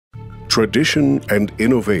Tradition and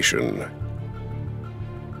innovation.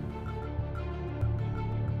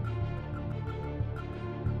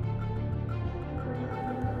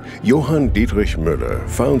 Johann Dietrich Müller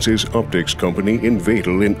founds his optics company in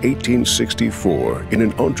Wedel in 1864 in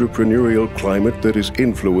an entrepreneurial climate that is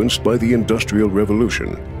influenced by the Industrial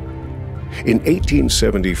Revolution. In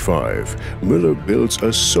 1875, Müller builds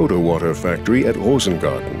a soda water factory at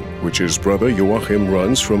Rosengarten, which his brother Joachim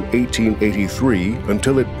runs from 1883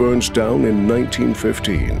 until it burns down in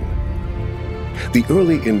 1915. The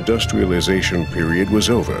early industrialization period was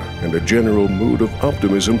over and a general mood of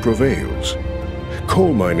optimism prevails.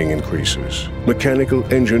 Coal mining increases, mechanical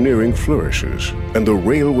engineering flourishes, and the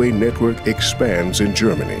railway network expands in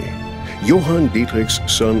Germany. Johann Dietrich's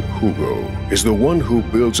son Hugo is the one who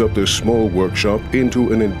builds up the small workshop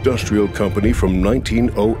into an industrial company from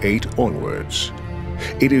 1908 onwards.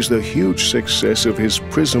 It is the huge success of his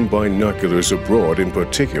prism binoculars abroad in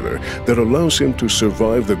particular that allows him to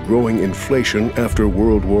survive the growing inflation after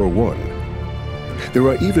World War I. There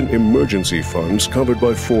are even emergency funds covered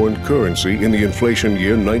by foreign currency in the inflation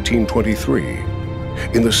year 1923.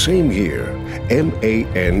 In the same year,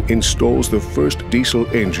 MAN installs the first diesel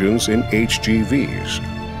engines in HGVs.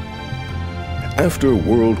 After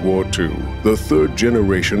World War II, the third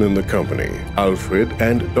generation in the company, Alfred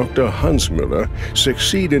and Dr. Hans Müller,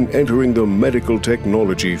 succeed in entering the medical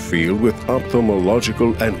technology field with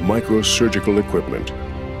ophthalmological and microsurgical equipment.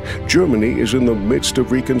 Germany is in the midst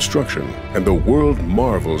of reconstruction, and the world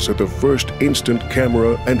marvels at the first instant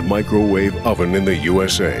camera and microwave oven in the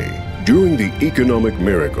USA. During the economic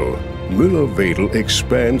miracle, Moller-Wedel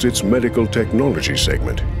expands its medical technology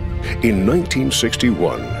segment. In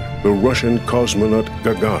 1961, the Russian cosmonaut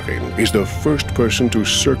Gagarin is the first person to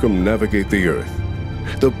circumnavigate the Earth.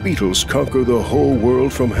 The Beatles conquer the whole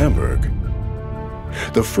world from Hamburg.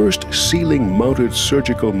 The first ceiling-mounted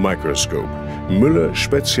surgical microscope, Müller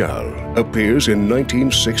Spezial, appears in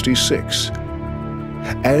 1966.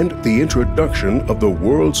 And the introduction of the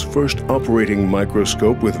world's first operating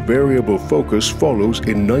microscope with variable focus follows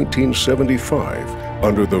in 1975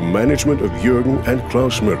 under the management of Jürgen and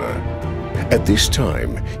Klaus Müller. At this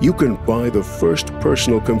time, you can buy the first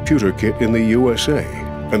personal computer kit in the USA,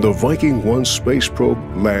 and the Viking 1 space probe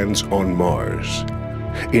lands on Mars.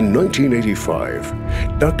 In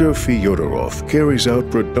 1985, Dr. Fyodorov carries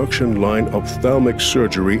out production line ophthalmic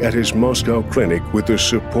surgery at his Moscow clinic with the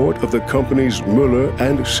support of the companies Müller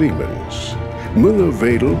and Siemens.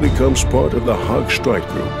 Moller-Wedel becomes part of the Haag-Streit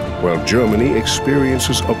group, while Germany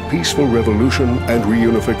experiences a peaceful revolution and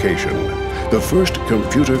reunification. The first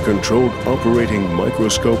computer-controlled operating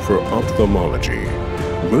microscope for ophthalmology,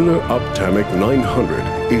 Müller Optamic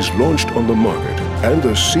 900, is launched on the market, and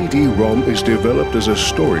the CD-ROM is developed as a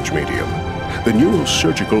storage medium. The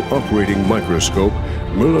neurosurgical operating microscope,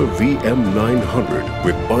 Müller VM900,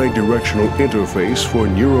 with bidirectional interface for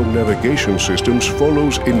neuronavigation systems,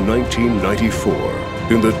 follows in 1994.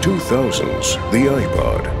 In the 2000s, the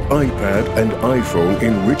iPod, iPad, and iPhone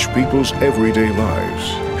enrich people's everyday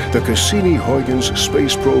lives. The Cassini-Huygens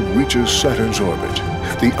space probe reaches Saturn's orbit.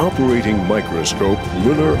 The operating microscope,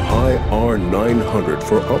 Müller High R900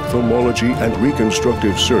 for ophthalmology and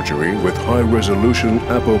reconstructive surgery with high-resolution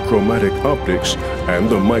apochromatic optics, and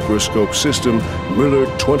the microscope system, Müller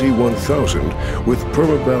 21000 with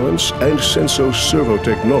permabalance and senso-servo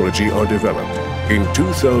technology are developed. In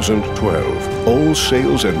 2012, all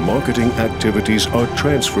sales and marketing activities are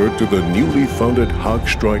transferred to the newly founded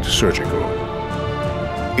Haag-Streit Surgical.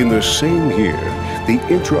 In the same year, the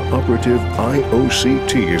intraoperative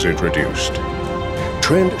IOCT is introduced.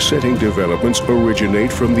 Trend-setting developments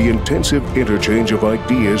originate from the intensive interchange of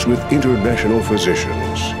ideas with international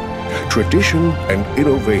physicians. Tradition and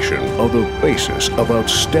innovation are the basis of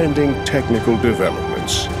outstanding technical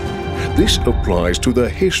developments. This applies to the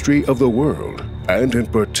history of the world, and in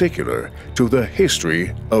particular to the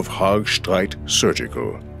history of Haag-Streit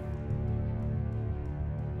Surgical.